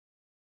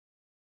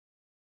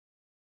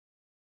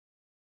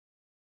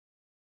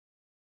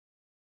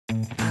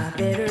I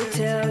better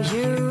tell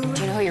you.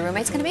 Do you know who your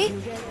roommate's gonna be?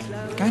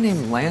 A guy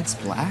named Lance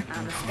Black?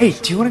 Hey,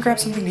 do you want to grab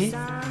something to eat?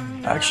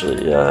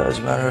 Actually, as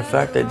a matter of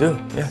fact, I do,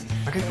 yeah.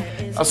 Okay,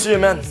 cool. I'll see you,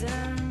 man.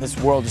 This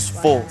world is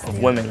full of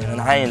women,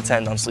 and I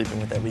intend on sleeping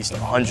with at least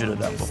 100 of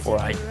them before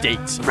I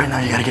date. So right now,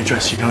 you gotta get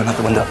dressed. You're going out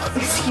the window.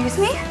 Excuse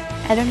me?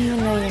 I don't even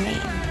know your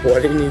name. Why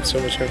do you need so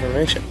much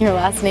information? Your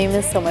last name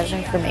is so much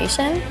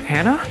information?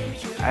 Hannah?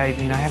 I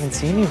mean, I haven't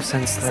seen you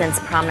since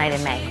Prom night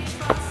in May.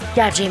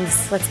 Yeah,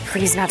 James, let's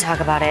please not talk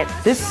about it.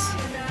 This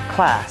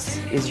class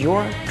is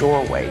your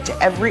doorway to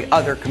every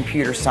other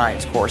computer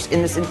science course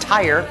in this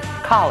entire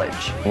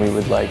college. We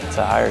would like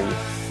to hire you.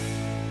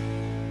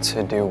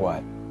 To do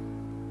what?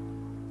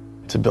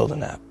 To build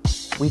an app.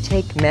 We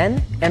take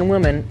men and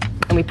women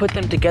and we put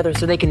them together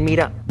so they can meet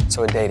up.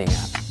 So a dating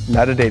app.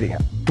 Not a dating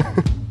app.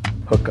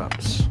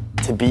 Hookups.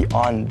 To be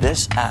on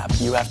this app,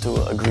 you have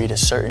to agree to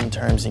certain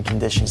terms and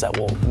conditions that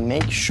will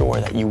make sure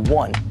that you,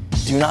 1,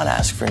 do not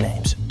ask for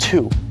names.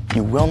 2,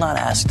 you will not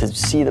ask to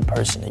see the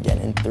person again.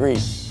 And 3,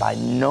 by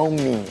no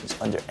means,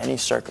 under any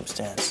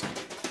circumstance,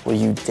 will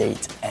you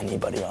date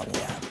anybody on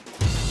the app.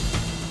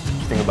 What do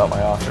you think about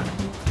my offer?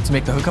 To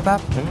make the hookup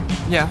app?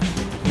 Yeah.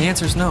 And the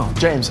answer is no.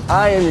 James,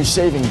 I am your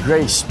saving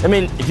grace. I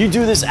mean, if you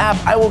do this app,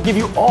 I will give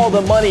you all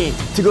the money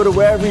to go to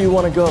wherever you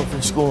want to go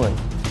for schooling.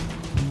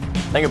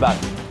 Think about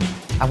it.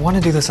 I want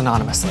to do this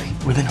anonymously.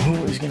 Well, then who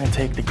is going to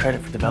take the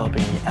credit for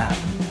developing the app?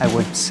 I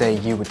would say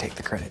you would take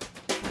the credit.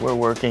 We're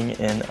working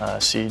in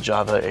C,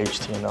 Java,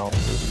 HTML,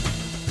 and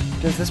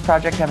Ruby. Does this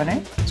project have a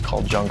name? It's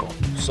called Jungle.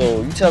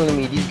 So you telling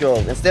me these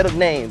girls, instead of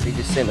names, they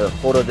just send a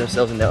photo of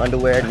themselves in their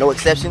underwear, no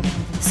exception?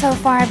 So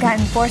far, I've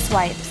gotten 4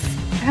 swipes.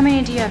 How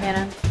many do you have,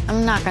 Hannah?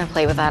 I'm not gonna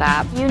play with that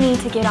app. You need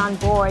to get on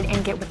board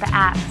and get with the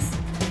apps.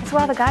 That's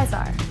where all the guys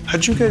are.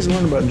 How'd you guys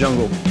learn about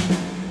Jungle?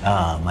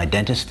 My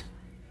dentist,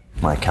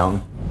 my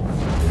accountant.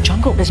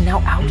 Jungle is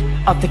now out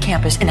of the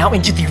campus and out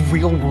into the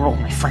real world,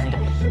 my friend.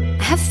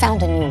 I have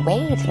found a new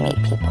way to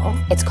meet people.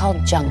 It's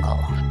called Jungle.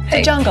 Hey.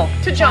 To Jungle.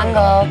 To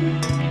Jungle.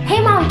 Hey,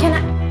 Mom, can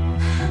I...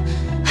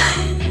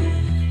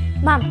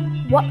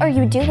 Mom, what are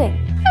you doing?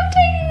 I'm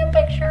taking a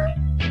picture,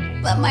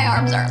 but my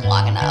arms aren't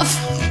long enough.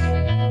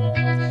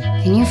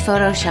 Can you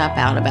Photoshop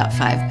out about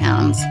 5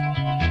 pounds?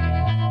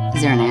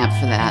 Is there an app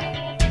for that?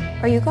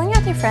 Are you going out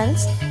with your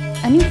friends?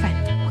 A new friend.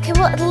 Okay,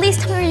 well, at least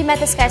tell me where you met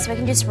this guy so I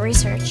can do some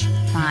research.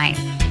 Fine.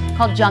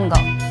 Called Jungle.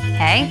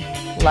 Okay?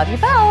 Love you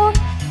both.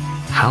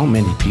 How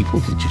many people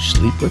did you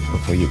sleep with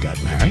before you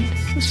got married?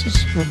 This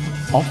is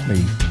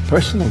awfully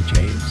personal,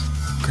 James.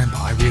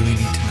 Grandpa, I really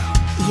need to know.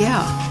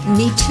 Yeah,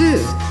 me too.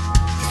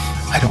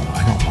 I don't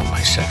want my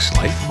sex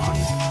life on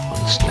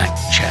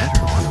Snapchat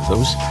or one of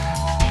those.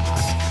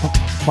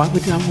 Why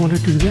would I want to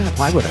do that?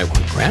 Why would I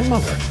want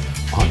grandmother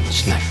on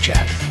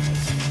Snapchat?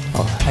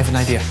 Oh, I have an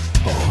idea.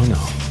 Oh,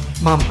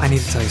 no. Mom, I need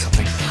to tell you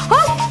something.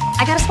 Oh!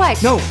 I got a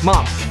swipe. No,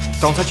 Mom.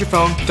 Don't touch your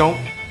phone. Don't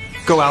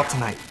go out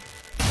tonight.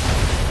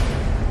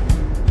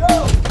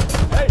 Yo!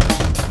 Hey!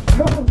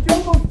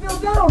 Jungle's still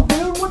down,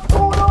 dude! What's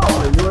going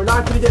on? You are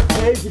not going to get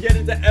paid to get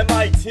into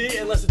MIT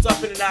unless it's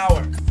up in an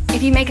hour.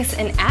 If you make us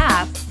an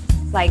app,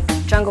 like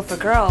Jungle for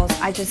Girls,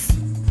 I just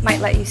might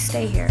let you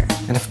stay here.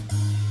 And if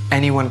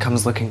anyone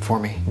comes looking for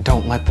me,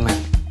 don't let them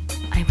in.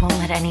 I won't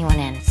let anyone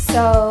in.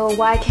 So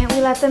why can't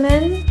we let them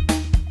in?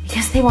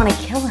 Because they want to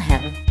kill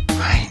him.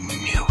 I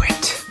knew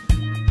it.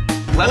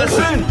 Let us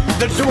in!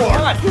 The door!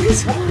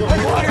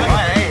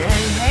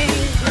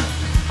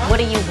 What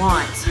do you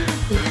want?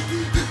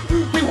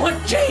 We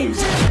want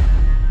James!